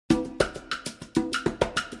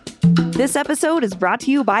This episode is brought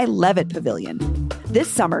to you by Levitt Pavilion. This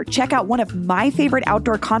summer, check out one of my favorite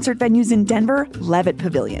outdoor concert venues in Denver, Levitt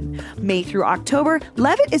Pavilion. May through October,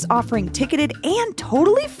 Levitt is offering ticketed and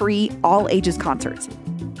totally free all-ages concerts.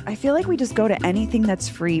 I feel like we just go to anything that's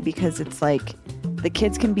free because it's like the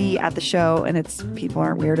kids can be at the show and it's people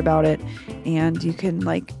aren't weird about it, and you can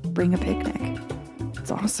like bring a picnic. It's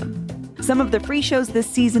awesome. Some of the free shows this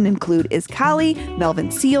season include Iskali,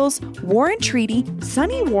 Melvin Seals, War and Treaty,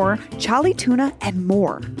 Sunny War, Charlie Tuna, and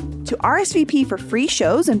more. To RSVP for free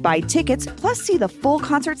shows and buy tickets, plus see the full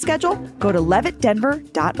concert schedule, go to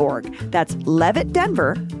levittdenver.org. That's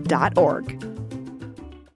levittdenver.org.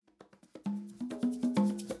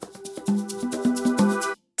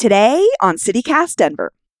 Today on CityCast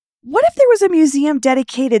Denver, what if there was a museum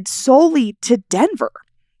dedicated solely to Denver?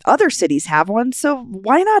 Other cities have one, so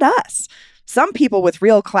why not us? Some people with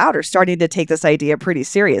real clout are starting to take this idea pretty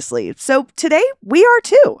seriously. So today, we are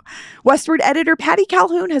too. Westward editor Patty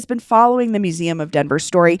Calhoun has been following the Museum of Denver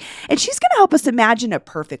story, and she's going to help us imagine a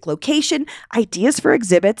perfect location, ideas for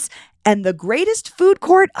exhibits, and the greatest food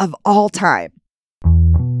court of all time.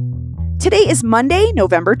 Today is Monday,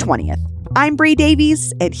 November 20th. I'm Bree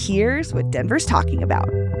Davies, and here's what Denver's talking about.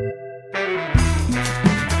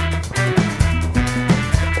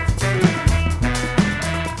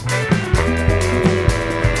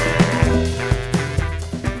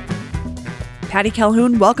 Patty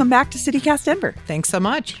Calhoun, welcome back to CityCast Denver. Thanks so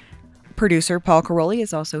much. Producer Paul Caroli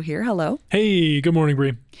is also here. Hello. Hey, good morning,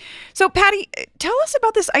 Bree. So, Patty, tell us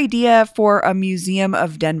about this idea for a Museum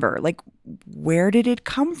of Denver. Like, where did it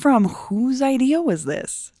come from? Whose idea was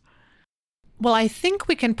this? Well, I think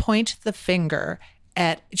we can point the finger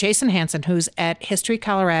at Jason Hansen, who's at History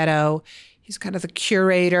Colorado. He's kind of the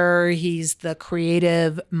curator. He's the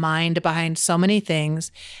creative mind behind so many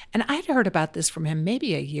things. And I'd heard about this from him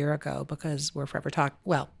maybe a year ago because we're Forever Talk.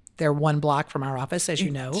 Well, they're one block from our office, as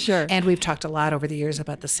you know. Sure. And we've talked a lot over the years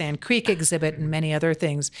about the Sand Creek exhibit and many other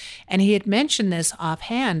things. And he had mentioned this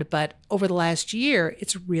offhand, but over the last year,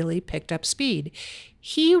 it's really picked up speed.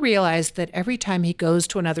 He realized that every time he goes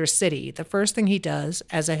to another city, the first thing he does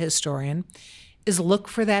as a historian is look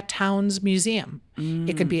for that town's museum.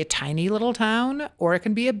 It could be a tiny little town or it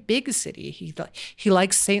can be a big city. He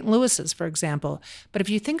likes St. Louis's, for example. But if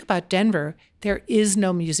you think about Denver, there is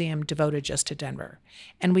no museum devoted just to Denver.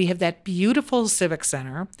 And we have that beautiful civic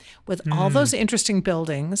center with all those interesting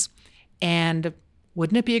buildings. And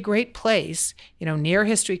wouldn't it be a great place, near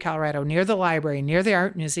History Colorado, near the library, near the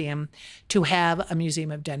art museum, to have a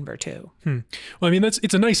Museum of Denver too? Well, I mean,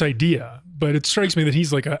 it's a nice idea, but it strikes me that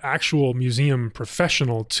he's like an actual museum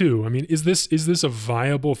professional too. I mean, is this a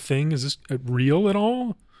viable thing? Is this real at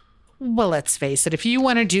all? Well, let's face it. If you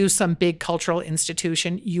want to do some big cultural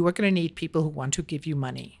institution, you are going to need people who want to give you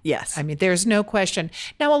money. Yes. I mean, there's no question.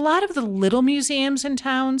 Now, a lot of the little museums in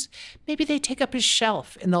towns, maybe they take up a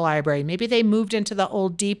shelf in the library. Maybe they moved into the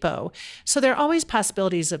old depot. So there are always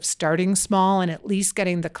possibilities of starting small and at least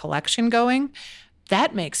getting the collection going.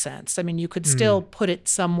 That makes sense. I mean, you could still put it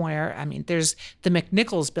somewhere. I mean, there's the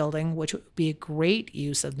McNichols building, which would be a great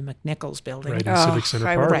use of the McNichols building. Right, in Civic Center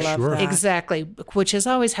I would Park, love sure. that. Exactly, which has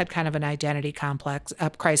always had kind of an identity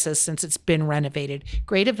crisis since it's been renovated.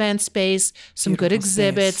 Great event space, some good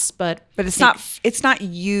exhibits, space. but it's not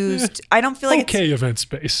used. I don't feel like okay event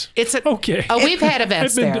space. it's Okay. Oh, we've had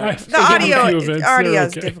events there. the audio They're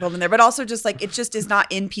is difficult in there, but also just like it just is not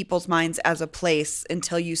in people's minds as a place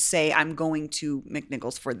until you say I'm going to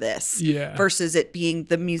McNichols for this. Yeah. Versus it being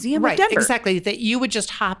the Museum Right, of Denver. exactly. That you would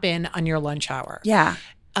just hop in on your lunch hour. Yeah.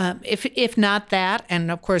 If not that,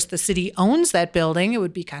 and of course the city owns that building, it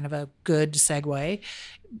would be kind of a good segue.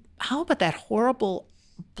 How about that horrible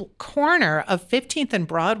corner of 15th and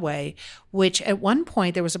Broadway, which at one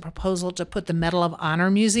point there was a proposal to put the Medal of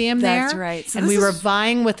Honor Museum there. That's right. So and we were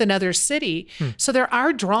vying with another city. So there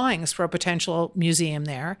are drawings for a potential museum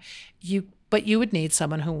there. But you would need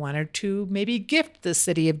someone who wanted to maybe gift the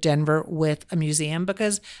city of Denver with a museum,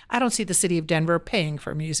 because I don't see the city of Denver paying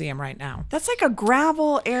for a museum right now. That's like a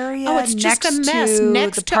gravel area. Oh, it's just a mess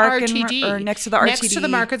next to RTD. Or next to the RTD. Next to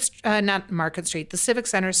the not Market Street, the Civic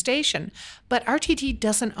Center station. But RTD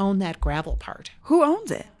doesn't own that gravel part. Who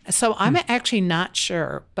owns it? So I'm actually not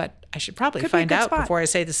sure, but I should probably Could be a find good out spot. before I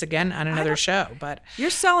say this again on another show. But You're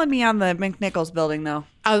selling me on the McNichols building, though.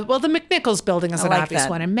 well, the McNichols building is I an like obvious that.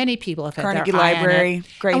 one, and many people have had Carnegie their eye on Library, it.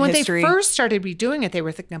 great and when history. they first started redoing it, they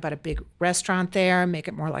were thinking about a big restaurant there, make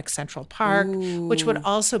it more like Central Park, which would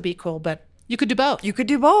also be cool. But you could do both. You could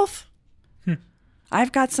do both.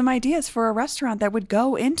 I've got some ideas for a restaurant that would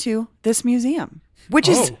go into this museum, which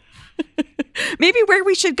is maybe where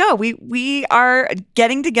we should go. We are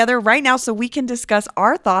getting together right now so we can discuss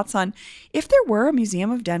our thoughts on if there were a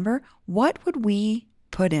Museum of Denver, what would we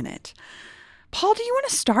put in it? Paul, do you want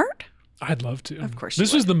to start? I'd love to. Of course.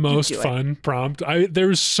 This was the most fun prompt.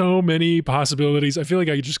 There's so many possibilities. I feel like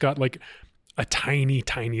I just got like a tiny,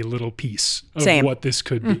 tiny little piece of what this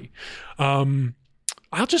could be.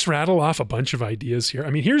 I'll just rattle off a bunch of ideas here. I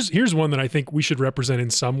mean, here's one that I think we should represent in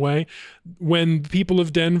some way. When people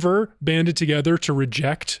of Denver banded together to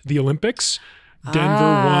reject the Olympics, Denver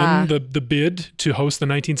won the bid to host the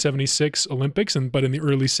 1976 Olympics, but in the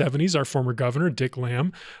early 70s, our former governor, Dick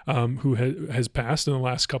Lamb, who has passed in the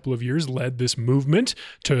last couple of years, led this movement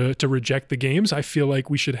to reject the games. I feel like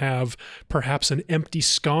we should have perhaps an empty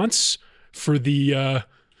sconce for the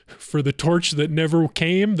torch that never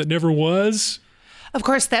came, that never was. Of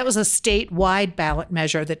course, that was a statewide ballot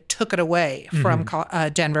measure that took it away from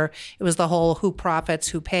Denver. It was the whole who profits,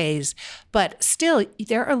 who pays. But still,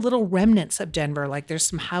 there are little remnants of Denver. Like there's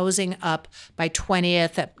some housing up by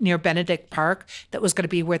 20th near Benedict Park that was going to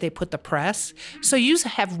be where they put the press. So you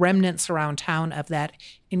have remnants around town of that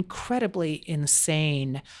incredibly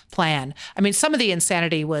insane plan. I mean, some of the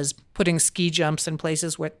insanity was putting ski jumps in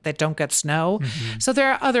places that don't get snow. So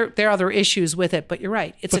there are other issues with it, but you're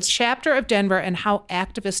right. It's a chapter of Denver and how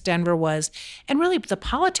activist Denver was, and really the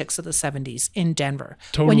politics of the 70s in Denver.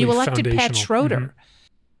 Totally when you elected Pat Schroeder.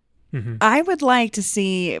 I would like to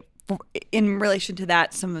see, in relation to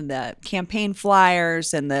that, some of the campaign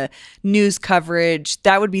flyers and the news coverage.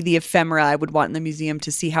 That would be the ephemera I would want in the museum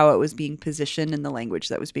to see how it was being positioned and the language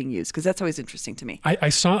that was being used, because that's always interesting to me. I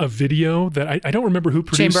saw a video that I don't remember who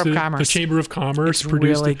produced it. The Chamber of Commerce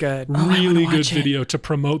produced really it. Good. Really good video to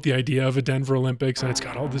promote the idea of a Denver Olympics, and it's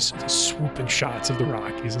got all this swooping shots of the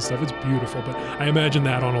Rockies and stuff. It's beautiful, but I imagine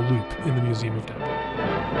that on a loop in the Museum of Denver.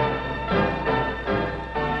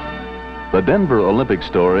 The Denver Olympic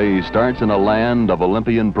story starts in a land of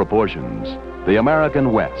Olympian proportions, the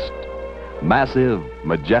American West. Massive,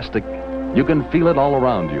 majestic, you can feel it all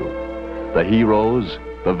around you. The heroes,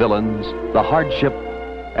 the villains, the hardship,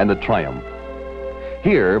 and the triumph.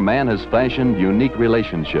 Here, man has fashioned unique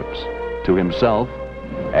relationships to himself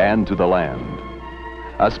and to the land.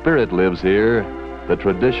 A spirit lives here, the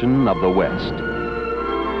tradition of the West.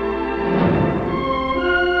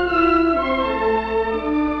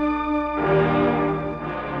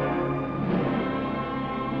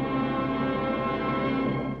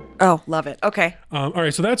 Oh, love it. Okay. All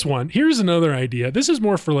right, so that's one. Here's another idea. This is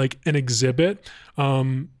more for like an exhibit.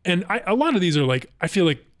 And a lot of these are like, I feel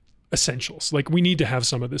like essentials. Like we need to have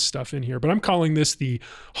some of this stuff in here, but I'm calling this the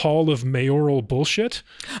Hall of Mayoral Bullshit.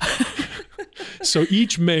 So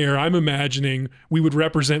each mayor, I'm imagining we would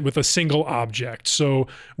represent with a single object. So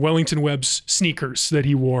Wellington Webb's sneakers that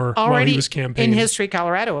he wore while he was campaigning. In History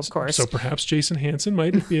Colorado, of course. So perhaps Jason Hansen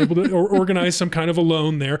might be able to organize some kind of a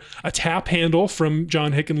loan there. A tap handle from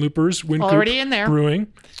John Hickenlooper's Wynkoop already in there. Brewing.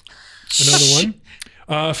 Another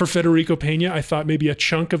one. For Federico Pena, I thought maybe a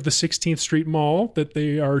chunk of the 16th Street Mall that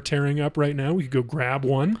they are tearing up right now. We could go grab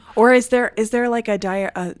one. Or is there like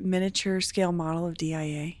a miniature scale model of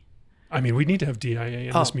DIA? I mean, we need to have DIA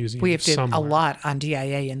in this museum. We have to somewhere. a lot on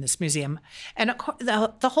DIA in this museum. And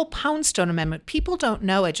the whole Poundstone Amendment, people don't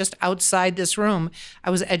know it. Just outside this room, I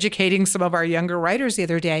was educating some of our younger writers the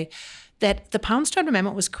other day that the Poundstone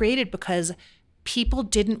Amendment was created because people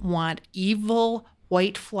didn't want evil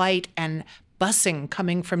white flight and busing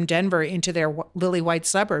coming from Denver into their lily white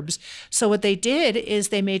suburbs. So what they did is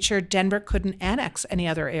they made sure Denver couldn't annex any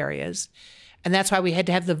other areas. And that's why we had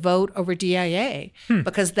to have the vote over DIA,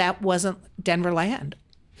 because that wasn't Denver land.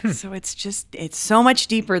 So it's so much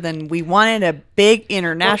deeper than we wanted a big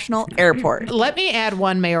international airport. Let me add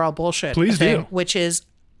one mayoral bullshit Please thing, do. which is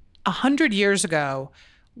 100 years ago,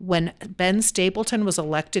 when Ben Stapleton was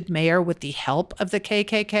elected mayor with the help of the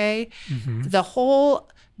KKK, the whole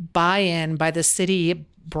buy-in by the city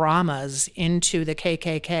Brahmas into the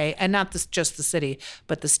KKK, and not just the city,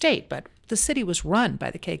 but the state, but the city was run by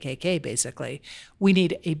the KKK, basically. We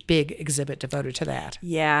need a big exhibit devoted to that.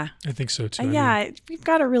 Yeah. I think so too. We've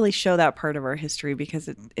got to really show that part of our history because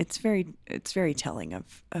it's very telling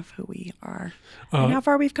of who we are and how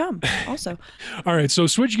far we've come also. All right, so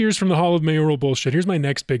switch gears from the Hall of Mayoral Bullshit. Here's my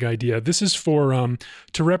next big idea. This is for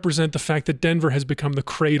to represent the fact that Denver has become the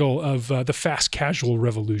cradle of the fast casual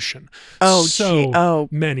revolution.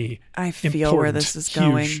 Many I feel where this is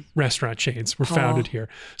going. Huge restaurant chains were founded here.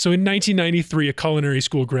 So in 1993, a culinary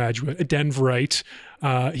school graduate, a Denverite,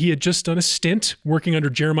 he had just done a stint working under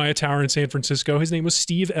Jeremiah Tower in San Francisco. His name was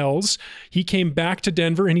Steve Ells. He came back to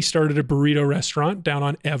Denver and he started a burrito restaurant down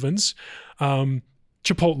on Evans.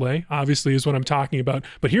 Chipotle, obviously, is what I'm talking about.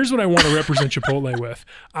 But here's what I want to represent Chipotle with.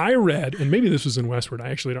 I read, and maybe this was in Westward, I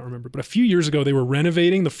actually don't remember, but a few years ago, they were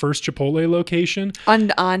renovating the first Chipotle location.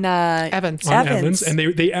 On Evans. On Evans. And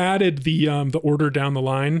they added the order down the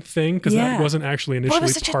line thing, because that wasn't actually initially it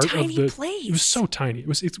was such part a tiny of the place. It was so tiny.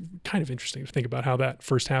 It's kind of interesting to think about how that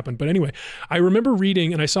first happened. But anyway, I remember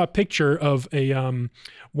reading, and I saw a picture of a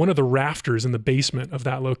one of the rafters in the basement of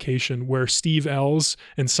that location where Steve Ells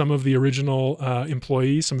and some of the original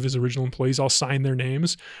some of his original employees all signed their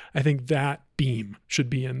names. I think that beam should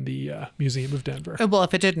be in the Museum of Denver. Well,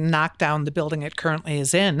 if it didn't knock down the building it currently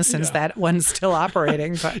is in, since that one's still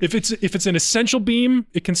operating. But if it's an essential beam,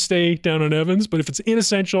 it can stay down on Evans. But if it's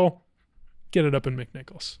inessential, get it up in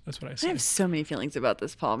McNichols. That's what I say. I have so many feelings about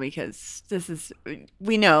this, Paul, because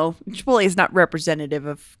we know Chipotle is not representative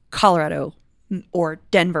of Colorado or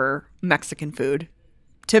Denver Mexican food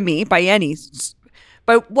to me by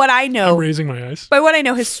what I know. I'm raising my eyes. By what I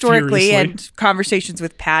know historically Furiously. and conversations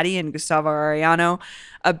with Patty and Gustavo Arellano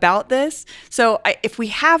about this. So if we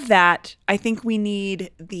have that, I think we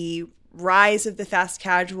need the rise of the fast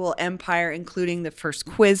casual empire, including the first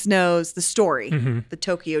Quiznos, the story, the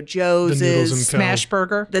Tokyo Joe's, The Noodles and Co. Smash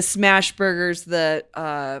Burger. the Smash Burgers,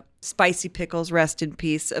 the Spicy Pickles, rest in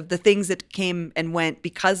peace, of the things that came and went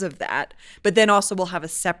because of that. But then also we'll have a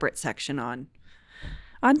separate section on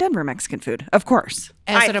Denver Mexican food, of course.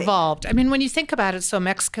 As it evolved. I mean, when you think about it, so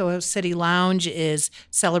Mexico City Lounge is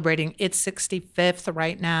celebrating its 65th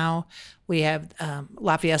right now. We have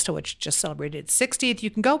La Fiesta, which just celebrated its 60th.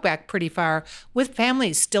 You can go back pretty far with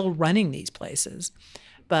families still running these places.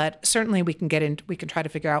 But certainly we can try to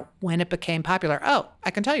figure out when it became popular. Oh,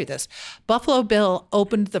 I can tell you this. Buffalo Bill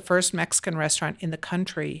opened the first Mexican restaurant in the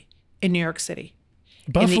country in New York City.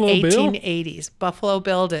 Buffalo in the Bill? 1880s. Buffalo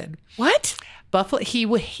Bill did. What? Buffalo.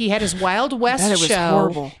 He had his Wild West bet it was show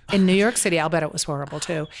horrible. in New York City. I'll bet it was horrible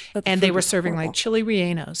too. And they were serving like chili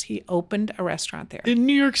rellenos. He opened a restaurant there. In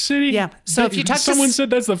New York City? Yeah. So if you talk to someone said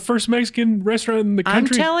that's the first Mexican restaurant in the I'm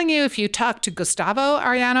country. telling you, if you talk to Gustavo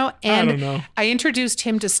Arellano, and don't know. I introduced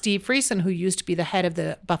him to Steve Friesen, who used to be the head of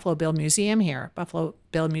the Buffalo Bill Museum here, Buffalo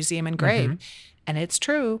Bill Museum and Grave. And it's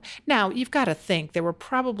true. Now, you've got to think there were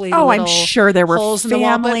probably I'm little sure there were holes in the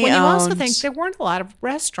wall, but when you also family-owned. think there weren't a lot of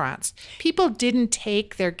restaurants. People didn't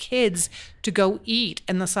take their kids to go eat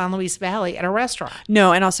in the San Luis Valley at a restaurant.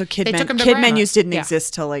 No, and also kid They took 'em to kid grandma. menus didn't Yeah.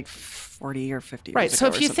 exist till like 40 or 50 Right. years So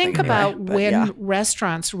ago if or you think something about anyway. But when yeah.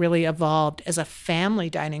 restaurants really evolved as a family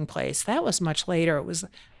dining place, that was much later. It was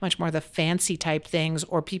much more the fancy type things,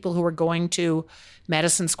 or people who were going to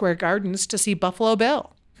Madison Square Gardens to see Buffalo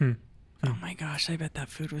Bill. Oh my gosh, I bet that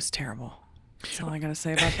food was terrible. That's all I got to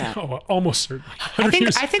say about that. Oh, almost certainly. I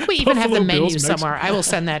think we even have the Buffalo menu Bill's Mexican. somewhere. I will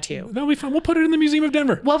send that to you. That'll be fun. We'll put it in the Museum of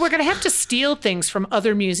Denver. Well, we're going to have to steal things from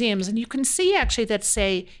other museums, and you can see actually that,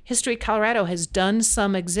 say, History Colorado has done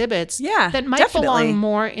some exhibits that might definitely. belong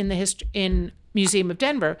more in the in Museum of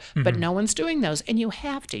Denver, but no one's doing those, and you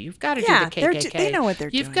have to. You've got to Yeah, do the they're KKK. they know what they're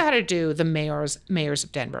You've doing. got to do the mayors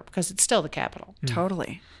of Denver because it's still the capital.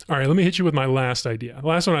 Totally. All right, let me hit you with my last idea. The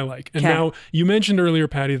last one I like. And Okay. now, you mentioned earlier,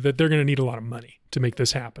 Patty, that they're going to need a lot of money to make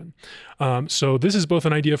this happen. So this is both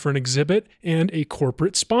an idea for an exhibit and a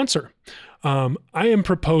corporate sponsor. I am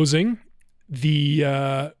proposing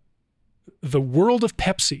the World of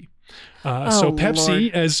Pepsi. So Pepsi,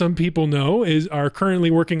 Lord. as some people know, are currently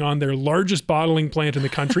working on their largest bottling plant in the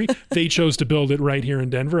country. They chose to build it right here in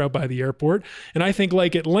Denver, out by the airport. And I think,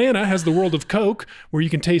 like Atlanta has the World of Coke, where you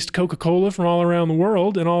can taste Coca-Cola from all around the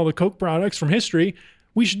world and all the Coke products from history,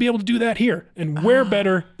 we should be able to do that here. And where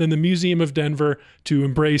better than the Museum of Denver to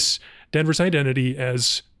embrace Denver's identity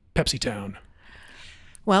as Pepsi Town?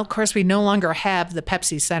 Well, of course, we no longer have the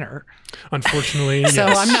Pepsi Center, Unfortunately, so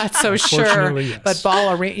yes. I'm not so sure. Unfortunately, yes. But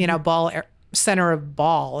Center of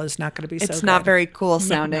Ball is not going to be so It's not good. very cool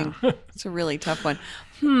sounding. It's a really tough one.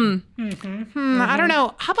 I don't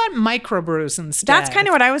know. How about microbrews instead? That's kind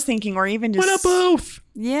of what I was thinking, or even just Why not both?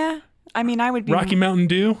 Yeah. I mean, I would be Rocky Mountain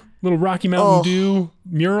Dew, little Rocky Mountain Dew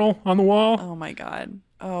mural on the wall. Oh my God.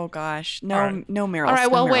 Oh gosh. No, All right. no Meryl's. All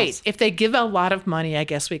right, well, no Meryl's. wait. If they give a lot of money, I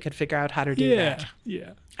guess we could figure out how to do that.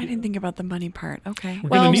 Yeah. I didn't think about the money part. Okay. We're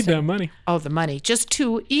Well, going to need that money. Oh, the money. Just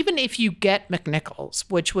to, even if you get McNichols,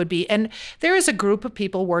 which would be, and there is a group of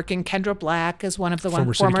people working. Kendra Black is one of the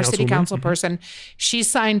former city council person. She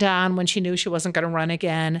signed on when she knew she wasn't going to run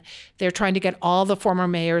again. They're trying to get all the former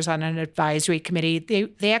mayors on an advisory committee.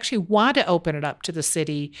 They actually want to open it up to the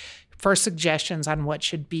city for suggestions on what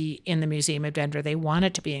should be in the Museum of Denver. They want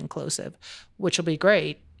it to be inclusive, which will be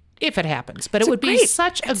great if it happens. But It's it would be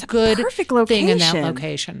such a good perfect thing in that location.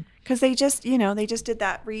 location. Because they just did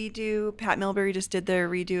that redo. Pat Milbury just did the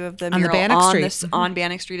redo of the On the mural Bannock Street. on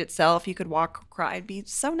Bannock Street itself. You could walk, cry. It'd be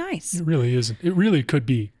so nice. It really isn't. It really could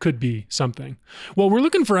be something. Well, we're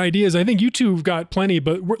looking for ideas. I think you two have got plenty,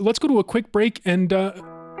 but let's go to a quick break. And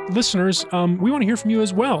listeners, we want to hear from you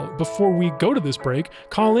as well. Before we go to this break,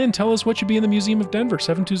 call in. Tell us what should be in the Museum of Denver,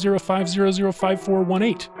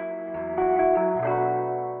 720-500-5418.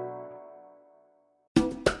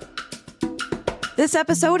 This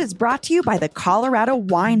episode is brought to you by the Colorado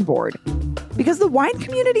Wine Board. Because the wine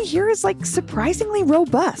community here is surprisingly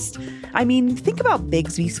robust. I mean, think about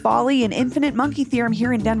Bigsby's Folly and Infinite Monkey Theorem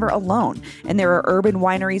here in Denver alone. And there are urban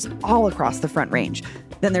wineries all across the Front Range.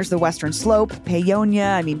 Then there's the Western Slope,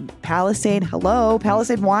 Paonia, Palisade. Hello,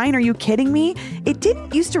 Palisade wine, are you kidding me? It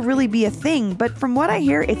didn't used to really be a thing, but from what I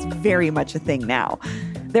hear, it's very much a thing now.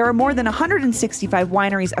 There are more than 165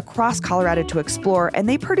 wineries across Colorado to explore, and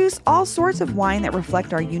they produce all sorts of wine that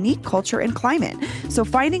reflect our unique culture and climate. So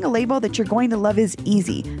finding a label that you're going to love is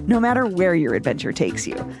easy, no matter where your adventure takes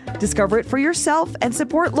you. Discover it for yourself and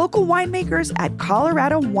support local winemakers at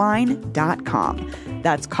coloradowine.com.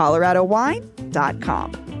 That's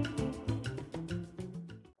coloradowine.com.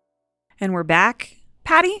 And we're back.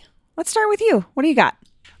 Patty, let's start with you. What do you got?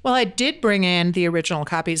 Well, I did bring in the original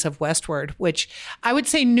copies of Westward, which I would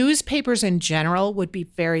say newspapers in general would be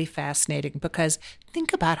very fascinating because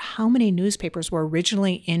think about how many newspapers were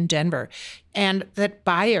originally in Denver and that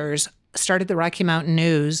Byers started the Rocky Mountain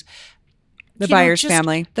News. The Byers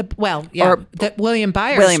family. William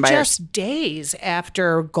Byers, just days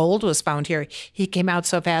after gold was found here, he came out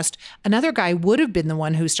so fast. Another guy would have been the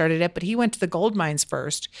one who started it, but he went to the gold mines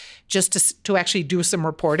first just to actually do some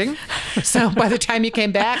reporting. So by the time he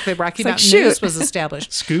came back, the Rocky Mountain News was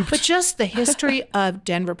established. Scooped. But just the history of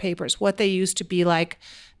Denver papers, what they used to be like.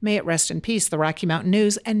 May it rest in peace, the Rocky Mountain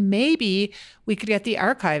News. And maybe we could get the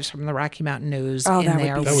archives from the Rocky Mountain News in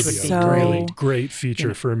there. That would be a really great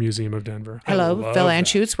feature for a Museum of Denver. Hello, Phil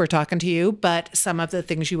Anschutz, we're talking to you, but some of the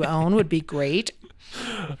things you own would be great.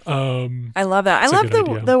 I love that. I love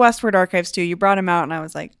the Westward archives too. You brought them out and I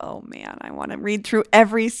was like, oh man, I want to read through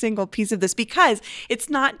every single piece of this because it's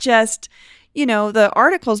not just... the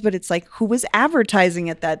articles, but it's who was advertising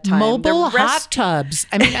at that time. Mobile hot tubs.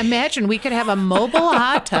 Imagine we could have a mobile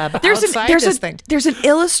hot tub outside this thing. There's an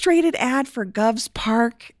illustrated ad for Govs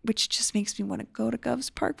Park, which just makes me want to go to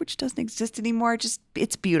Govs Park, which doesn't exist anymore.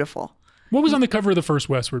 It's beautiful. What was on the cover of the first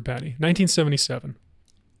Westward, Patty? 1977.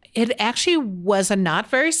 It actually was a not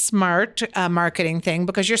very smart marketing thing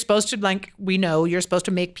because you're supposed to, you're supposed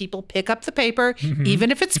to make people pick up the paper,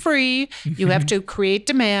 even if it's free. You have to create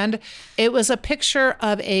demand. It was a picture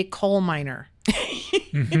of a coal miner.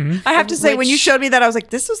 I have to say, when you showed me that, I was like,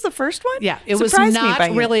 this was the first one? Yeah, it was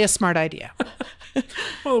not really a smart idea.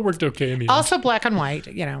 Well, it worked okay in the end. Also black and white,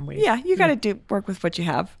 Yeah, you got to work with what you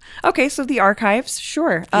have. Okay, so the archives,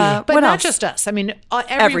 sure. But what not else? just us. Everyone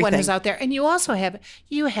Everything. is out there. And you also had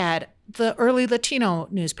the early Latino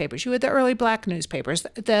newspapers. You had the early black newspapers,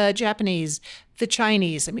 the Japanese, the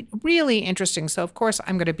Chinese. Really interesting. So, of course,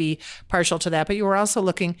 I'm going to be partial to that. But you were also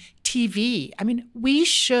looking TV. We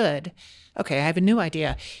should... Okay, I have a new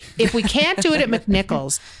idea. If we can't do it at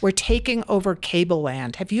McNichols, we're taking over Cable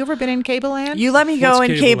Land. Have you ever been in Cable Land? You let me go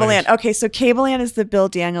What's in Cable Land. Okay, so Cable Land is the Bill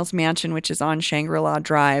Daniels mansion, which is on Shangri-La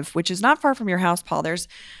Drive, which is not far from your house, Paul. It's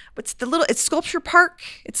Sculpture Park.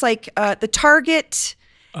 It's the Target...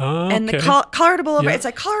 and the Colorado Boulevard. Yeah. It's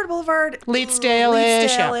Colorado Boulevard.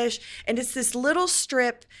 Leetsdale-ish. And it's this little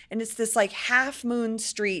strip, and it's this half moon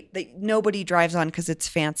street that nobody drives on because it's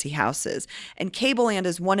fancy houses. And Cable Land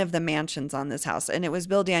is one of the mansions on this house. And it was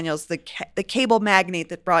Bill Daniels, the cable magnate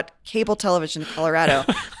that brought cable television to Colorado.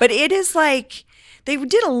 But it is they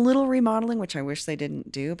did a little remodeling, which I wish they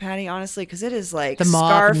didn't do, Patty, honestly, because it is the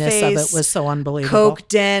mauveness of it was so unbelievable. Coke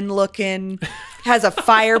den looking, has a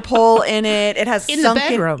fire pole in it. It has in the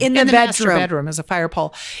bedroom. In the master bedroom is a fire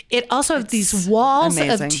pole. It also has these walls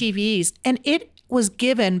of TVs, and it was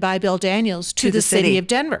given by Bill Daniels to the city of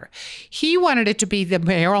Denver. He wanted it to be the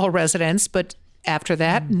mayoral residence, but after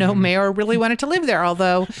that, no mayor really wanted to live there,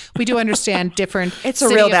 although we do understand different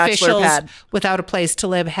city officials without a place to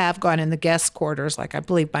live have gone in the guest quarters. I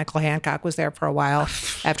believe Michael Hancock was there for a while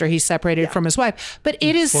after he separated from his wife. But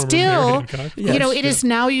it is still, it is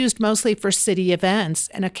now used mostly for city events,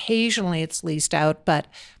 and occasionally it's leased out. But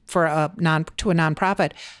for a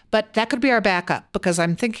nonprofit. But that could be our backup, because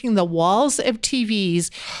I'm thinking the walls of TVs,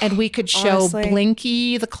 and we could show Honestly.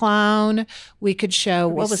 Blinky the Clown. We could show,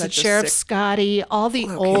 what was it, such a Sheriff sick Scotty, all the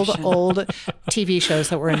location. old TV shows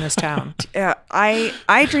that were in this town. Yeah,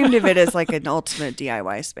 I dreamed of it as like an ultimate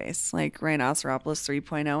DIY space, like Rhinoceropolis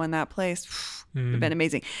 3.0 in that place. Would have been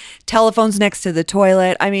amazing. Telephones next to the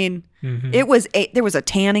toilet. I mean, there was a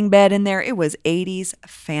tanning bed in there. It was 80s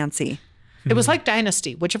fancy. It was like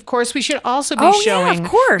Dynasty, which of course we should also be Oh, yeah, showing of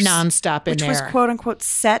course. nonstop in Which there. was quote unquote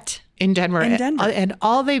set. in Denver. In Denver. And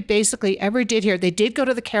all they basically ever did here, they did go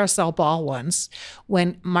to the Carousel Ball once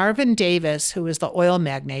when Marvin Davis, who was the oil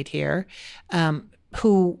magnate here,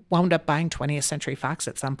 who wound up buying 20th Century Fox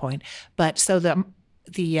at some point. But so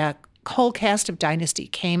the whole cast of Dynasty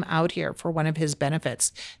came out here for one of his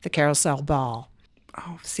benefits, the Carousel Ball.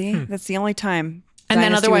 Oh, see, that's the only time. And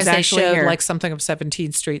then Dynasty otherwise was they actually showed here. like something of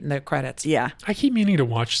 17th Street in the credits. Yeah, I keep meaning to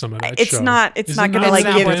watch some of that it's show. not. It's Is not it going to like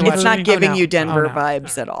not give. worth It's watching? not giving Oh, no. you Denver Oh, no.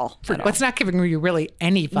 vibes at all. Well, it's not giving you really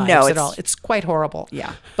any vibes No, at it's- all. It's quite horrible.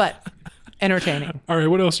 Yeah. But entertaining. All right,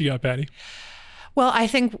 what else you got, Patty? Well, I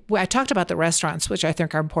think I talked about the restaurants, which I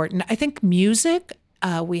think are important. I think music,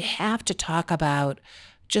 we have to talk about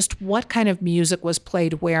just what kind of music was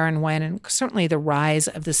played where and when, and certainly the rise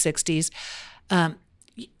of the 60s.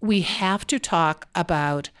 We have to talk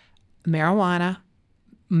about marijuana,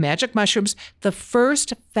 magic mushrooms. The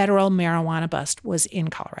first federal marijuana bust was in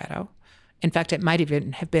Colorado. In fact, it might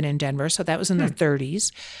even have been in Denver. So that was in the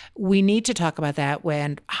 30s. We need to talk about that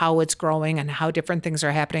how it's growing and how different things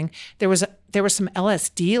are happening. There were some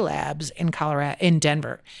LSD labs in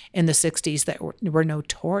Denver in the 60s that were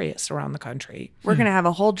notorious around the country. We're going to have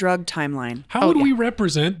a whole drug timeline. How would we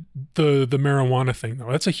represent the marijuana thing, though?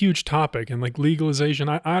 That's a huge topic. And like legalization,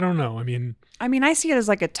 I don't know. I mean, I see it as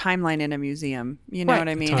like a timeline in a museum. You know Right. what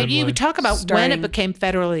I mean? And you would talk about when Starting- it became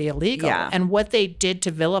federally illegal Yeah. and what they did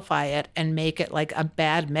to vilify it and make it like a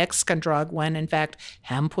bad Mexican drug when in fact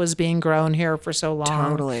hemp was being grown here for so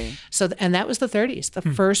long. Totally. So, and that was the 30s. The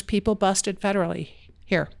first people busted federally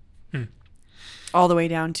here. All the way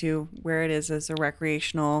down to where it is as a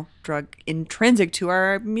recreational drug, intrinsic to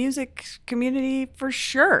our music community for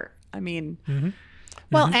sure. I mean,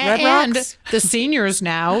 Well, Red and Rocks. the seniors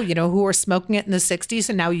now, who were smoking it in the 60s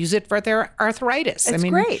and now use it for their arthritis. It's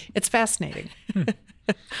great. It's fascinating.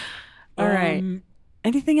 all right.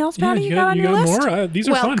 Anything else, yeah, Patty? You got on you your got list? more? These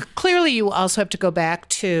are Well, fun. clearly you also have to go back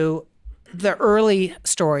to the early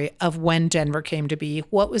story of when Denver came to be.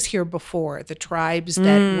 What was here before? The tribes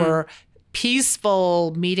that were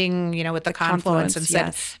peaceful meeting, at the confluence and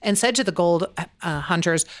said yes. to the gold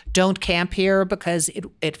hunters, don't camp here because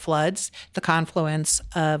it floods the confluence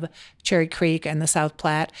of Cherry Creek and the South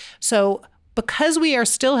Platte. So because we are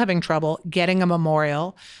still having trouble getting a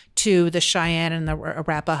memorial to the Cheyenne and the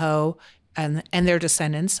Arapaho and their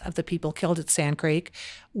descendants of the people killed at Sand Creek,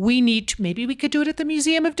 maybe we could do it at the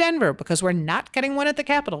Museum of Denver because we're not getting one at the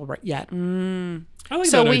Capitol yet. I like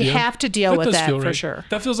So that we idea. have to deal with does that feel for right. sure.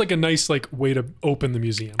 That feels like a nice way to open the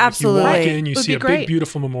museum. Absolutely. Like you walk in, you Would see be a great. big,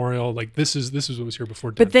 beautiful memorial. Like this is what was here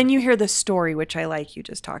before. Denver. But then you hear the story, which I like you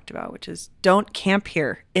just talked about, which is don't camp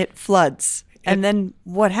here. It floods. And then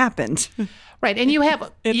what happened? Right, and you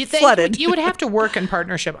have flooded. You would have to work in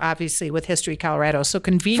partnership, obviously, with History Colorado. So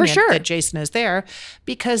convenient sure. that Jason is there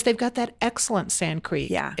because they've got that excellent Sand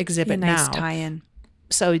Creek exhibit a nice now. tie-in.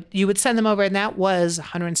 So you would send them over, and that was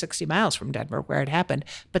 160 miles from Denver where it happened.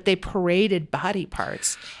 But they paraded body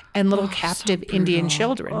parts and little captive Indian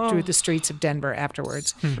children through the streets of Denver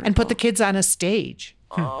afterwards and put the kids on a stage.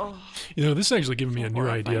 This is actually giving me a new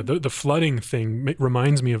idea. The flooding thing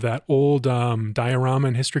reminds me of that old diorama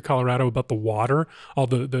in History Colorado about the water, all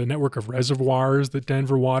the network of reservoirs that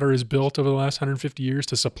Denver Water has built over the last 150 years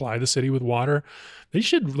to supply the city with water. They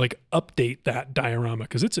should update that diorama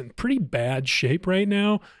because it's in pretty bad shape right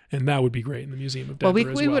now, and that would be great in the Museum of Denver Well,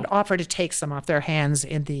 as we well. would offer to take some off their hands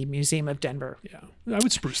in the Museum of Denver. Yeah, I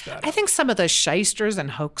would spruce that. I think some of the shysters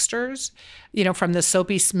and hoaxsters, from the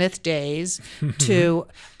Soapy Smith days to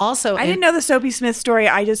also. I didn't know the Soapy Smith story.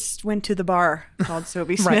 I just went to the bar called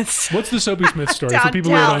Soapy Smith's. What's the Soapy Smith story for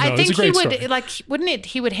people who Downtown. don't know? I think it's a great he would story. wouldn't it?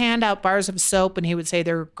 He would hand out bars of soap and he would say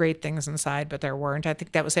there were great things inside, but there weren't. I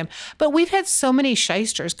think that was him. But we've had so many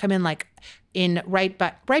shysters come in right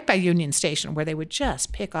by Union Station where they would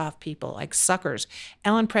just pick off people like suckers.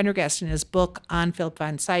 Alan Prendergast in his book on Philip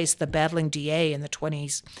von Zeiss, the battling DA in the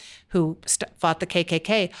 1920s who fought the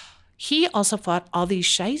KKK, he also fought all these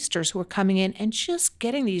shysters who were coming in and just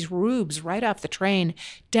getting these rubes right off the train.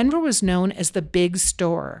 Denver was known as the big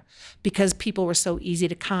store because people were so easy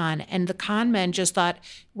to con. And the con men just thought,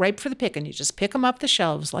 ripe for the picking. You just pick them off the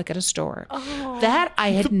shelves like at a store. That I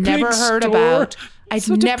had never heard about. I'd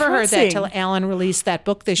never heard that till Alan released that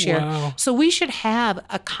book this year. Wow. So we should have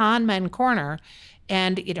a con men corner.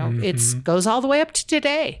 And, it goes all the way up to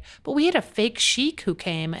today. But we had a fake sheik who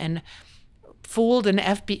came and fooled an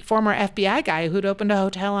former FBI guy who'd opened a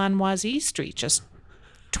hotel on Wazee Street just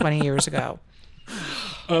 20 years ago.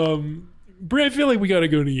 Brie, I feel like we got to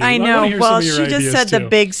go to you. I know. Well, she just said too. the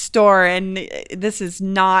big store, and this is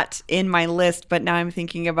not in my list, but now I'm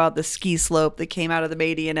thinking about the ski slope that came out of the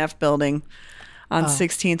BDNF building on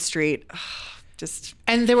 16th Street.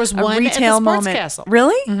 And there was one retail at the Sports moment. Castle.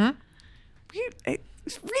 Really? Mm-hmm.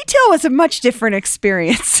 Retail was a much different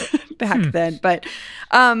experience back then, but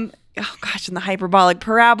and the hyperbolic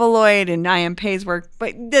paraboloid and I.M. Pei's work.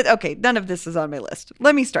 But okay, none of this is on my list.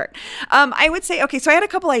 Let me start. I would say, okay, so I had a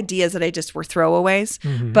couple ideas that I just were throwaways,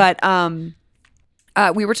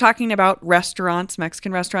 but we were talking about restaurants,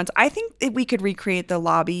 Mexican restaurants. I think that we could recreate the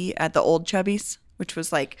lobby at the old Chubby's, which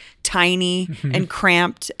was like tiny and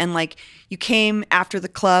cramped, and like you came after the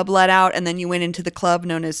club let out and then you went into the club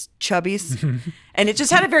known as Chubby's. And it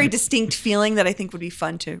just had a very distinct feeling that I think would be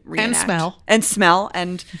fun to reenact. And smell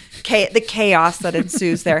and the chaos that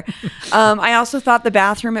ensues there. I also thought the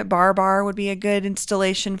bathroom at Bar would be a good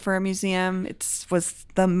installation for a museum. It was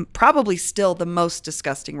probably still the most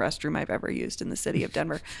disgusting restroom I've ever used in the city of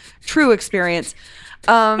Denver. True experience.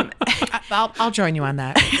 I'll join you on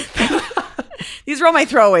that. These were all my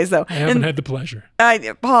throwaways, though. I haven't had the pleasure.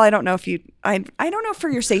 Paul, I don't know if I don't know for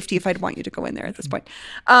your safety if I'd want you to go in there at this point.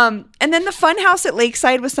 And then the fun house at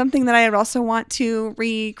Lakeside was something that I would also want to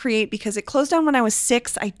recreate because it closed down when I was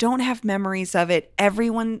 6. I don't have memories of it.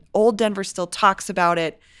 Old Denver still talks about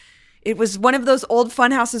it. It was one of those old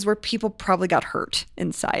fun houses where people probably got hurt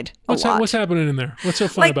inside. What's happening in there? What's so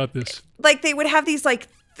fun about this? Like they would have these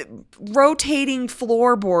rotating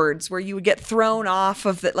floorboards where you would get thrown off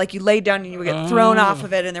of it, like you laid down and you would get thrown off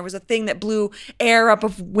of it, and there was a thing that blew air up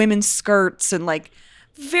of women's skirts and like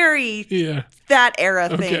very that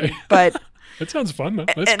era thing. But that sounds fun though.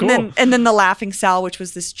 That's cool. And then the Laughing Sal, which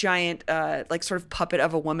was this giant like sort of puppet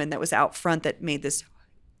of a woman that was out front that made this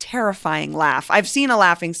terrifying laugh. I've seen a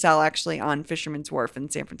Laughing Sal actually on Fisherman's Wharf in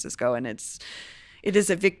San Francisco, and it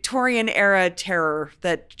is a Victorian era terror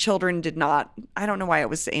that children did not. I don't know why it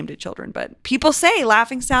was aimed at children, but people say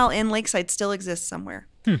Laughing Sal in Lakeside still exists somewhere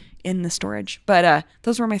in the storage. But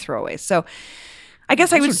those were my throwaways. So I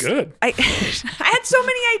guess those are good. I had so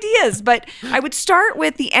many ideas, but I would start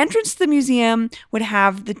with the entrance to the museum would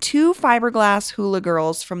have the 2 fiberglass hula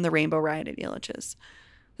girls from the Rainbow Ride at Elitch's.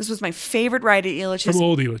 This was my favorite ride at Elitch's. From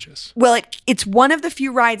Old Elitch's. Well, it's one of the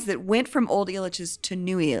few rides that went from Old Elitch's to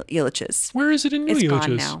New Elitch's. Where is it in New Elitch's? It's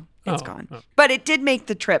gone now. It's gone. Oh. But it did make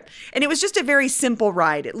the trip. And it was just a very simple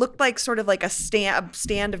ride. It looked like sort of like a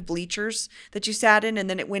stand of bleachers that you sat in, and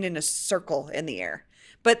then it went in a circle in the air.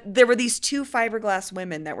 But there were these 2 fiberglass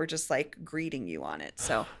women that were just like greeting you on it.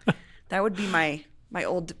 So that would be my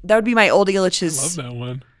old Elitch's. I love that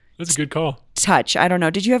one. That's a good call. Touch. I don't know.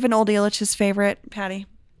 Did you have an Old Elitch's favorite, Patty?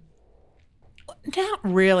 Not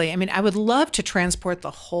really. I mean, I would love to transport the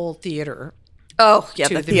whole theater. Oh, yeah,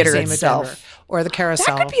 the theater Museum itself. Or the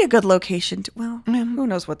carousel. That could be a good location. Who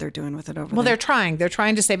knows what they're doing with it over there. Well, they're trying. They're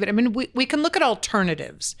trying to save it. I mean, we can look at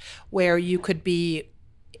alternatives where you could be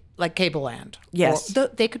like Cable Land. Yes.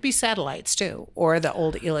 They could be satellites, too, or the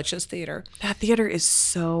Old Elitch's Theater. That theater is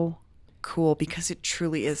so cool because it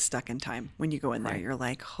truly is stuck in time. When you go in there, you're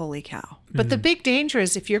like, holy cow. But the big danger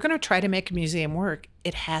is if you're going to try to make a museum work,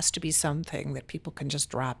 it has to be something that people can just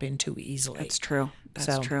drop into easily. That's true.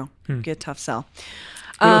 That's true. Get a tough sell.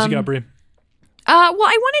 What else you got, Brie? Well,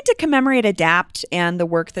 I wanted to commemorate ADAPT and the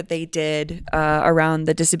work that they did around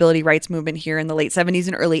the disability rights movement here in the late 70s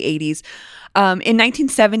and early 80s. In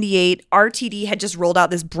 1978, RTD had just rolled out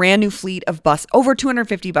this brand new fleet of over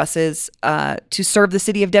 250 buses to serve the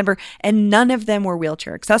city of Denver, and none of them were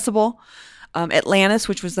wheelchair accessible. Atlantis,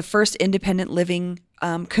 which was the first independent living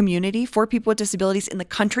community for people with disabilities in the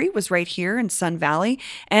country, was right here in Sun Valley,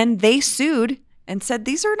 and they sued and said,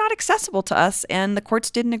 these are not accessible to us, and the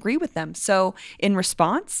courts didn't agree with them. So in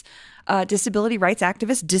response, disability rights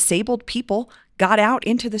activists, disabled people, got out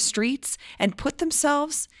into the streets and put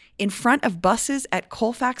themselves in front of buses at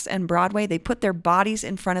Colfax and Broadway. They put their bodies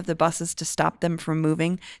in front of the buses to stop them from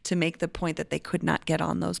moving, to make the point that they could not get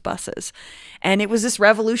on those buses. And it was this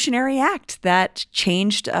revolutionary act that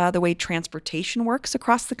changed the way transportation works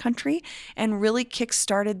across the country and really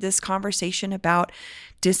kickstarted this conversation about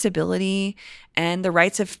disability and the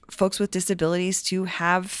rights of folks with disabilities to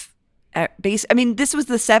have this was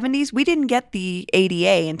the 70s. We didn't get the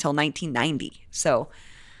ADA until 1990. So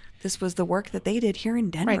this was the work that they did here in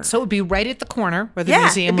Denver. Right, so it would be right at the corner where the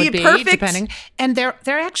museum would be, perfect. Depending. And they're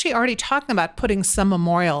actually already talking about putting some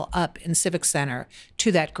memorial up in Civic Center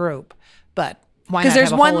to that group. But why not? Because there's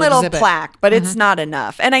have a one whole little exhibit? plaque, but it's not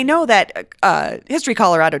enough. And I know that History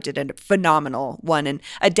Colorado did a phenomenal one, and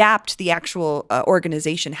ADAPT, the actual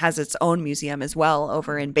organization, has its own museum as well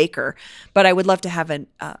over in Baker. But I would love to have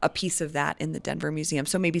a piece of that in the Denver Museum.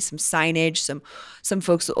 So maybe some signage, some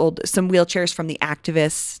folks, some wheelchairs from the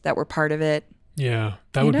activists that were part of it. Yeah,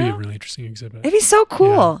 that would be a really interesting exhibit. It'd be so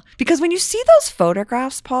cool. Because when you see those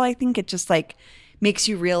photographs, Paul, I think it just makes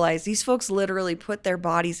you realize these folks literally put their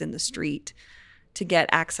bodies in the street to get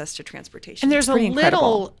access to transportation. And there's a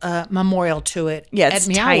little memorial to it at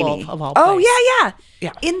Meow Wolf of all places.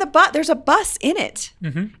 Yeah. In the there's a bus in it,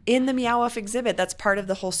 in the Meow Wolf exhibit. That's part of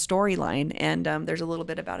the whole storyline. And there's a little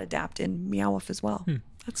bit about ADAPT in Meow Wolf as well.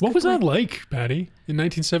 What was that like, Patty, in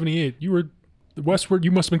 1978? You were westward.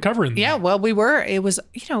 You must have been covering that. Yeah, well, we were. It was,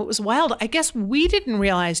 it was wild. I guess we didn't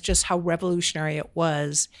realize just how revolutionary it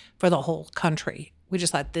was for the whole country. We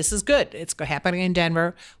just thought, this is good. It's happening in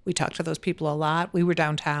Denver. We talked to those people a lot. We were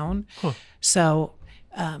downtown. So,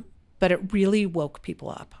 but it really woke people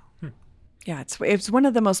up. Yeah, it's one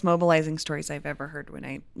of the most mobilizing stories I've ever heard when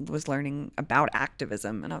I was learning about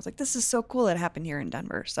activism. And I was like, this is so cool. It happened here in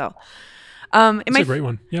Denver. So it's a great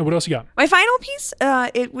one. Yeah, what else you got? My final piece,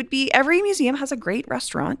 it would be every museum has a great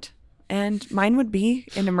restaurant. And mine would be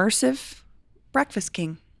an immersive Breakfast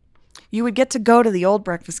King. You would get to go to the old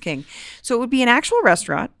Breakfast King. So it would be an actual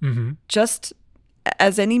restaurant, just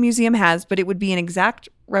as any museum has, but it would be an exact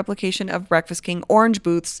replication of Breakfast King, orange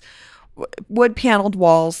booths, wood paneled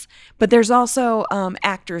walls. But there's also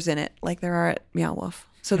actors in it, like there are at Meow Wolf.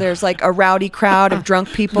 So there's like a rowdy crowd of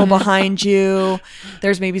drunk people behind you.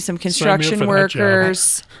 There's maybe some construction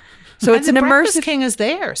workers. So it's an immersive. Breakfast King is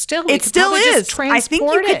there still. It still is. I think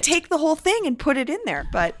you could it. take the whole thing and put it in there,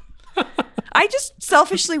 but I just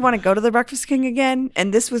selfishly want to go to the Breakfast King again,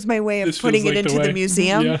 and this was my way of putting it into the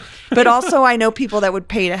museum. Yeah. But also, I know people that would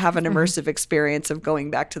pay to have an immersive experience of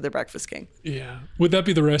going back to the Breakfast King. Yeah. Would that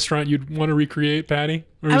be the restaurant you'd want to recreate, Patty?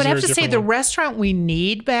 I would have to say the restaurant we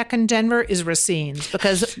need back in Denver is Racine's,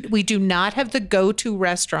 because we do not have the go-to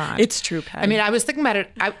restaurant. It's true, Patty. I mean, I was thinking about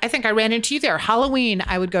it. I think I ran into you there. Halloween,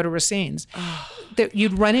 I would go to Racine's.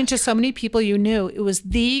 You'd run into so many people you knew. It was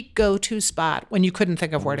the go-to spot when you couldn't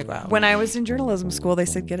think of where to go. When I was in journalism school, they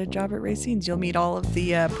said, get a job at Racine's. You'll meet all of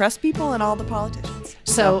the press people and all the politicians.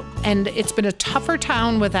 So, and it's been a tougher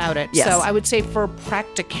town without it. Yes. So I would say for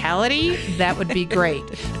practicality, that would be great.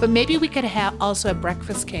 But maybe we could have also a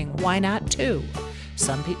Breakfast King. Why not two?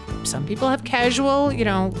 Some people have casual,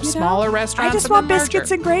 smaller restaurants. I just want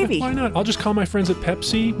biscuits and gravy. Why not? I'll just call my friends at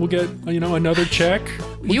Pepsi. We'll get, another check.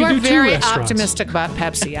 You are very optimistic about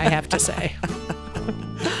Pepsi, I have to say.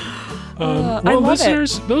 Well,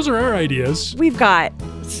 listeners, those are our ideas. We've got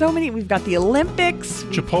so many. We've got the Olympics.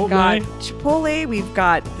 Chipotle. We've got Chipotle. We've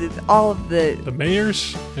got all of the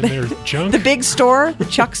mayors and their junk. The big store, the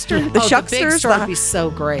Chuckster, the Chucksters. The big store would be so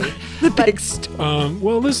great. Big store.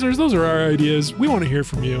 Well, listeners, those are our ideas. We want to hear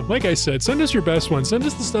from you. Like I said, send us your best ones. Send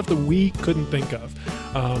us the stuff that we couldn't think of.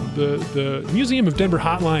 The Museum of Denver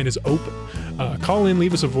hotline is open. Call in,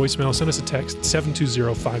 leave us a voicemail, send us a text at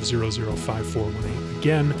 720-500-5418.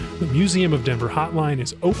 Again, the Museum of Denver hotline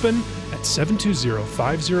is open at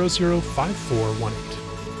 720-500-5418.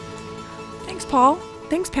 Thanks, Paul.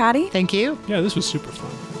 Thanks, Patty. Thank you. Yeah, this was super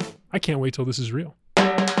fun. I can't wait till this is real.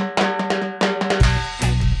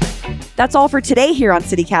 That's all for today here on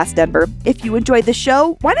CityCast Denver. If you enjoyed the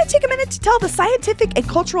show, why not take a minute to tell the Scientific and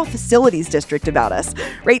Cultural Facilities District about us?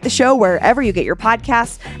 Rate the show wherever you get your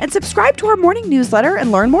podcasts, and subscribe to our morning newsletter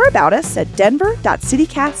and learn more about us at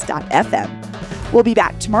denver.citycast.fm. We'll be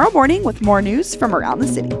back tomorrow morning with more news from around the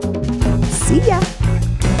city. See ya!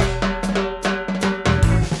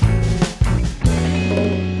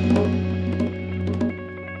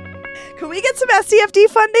 Can we get some SCFD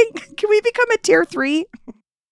funding? Can we become a tier 3?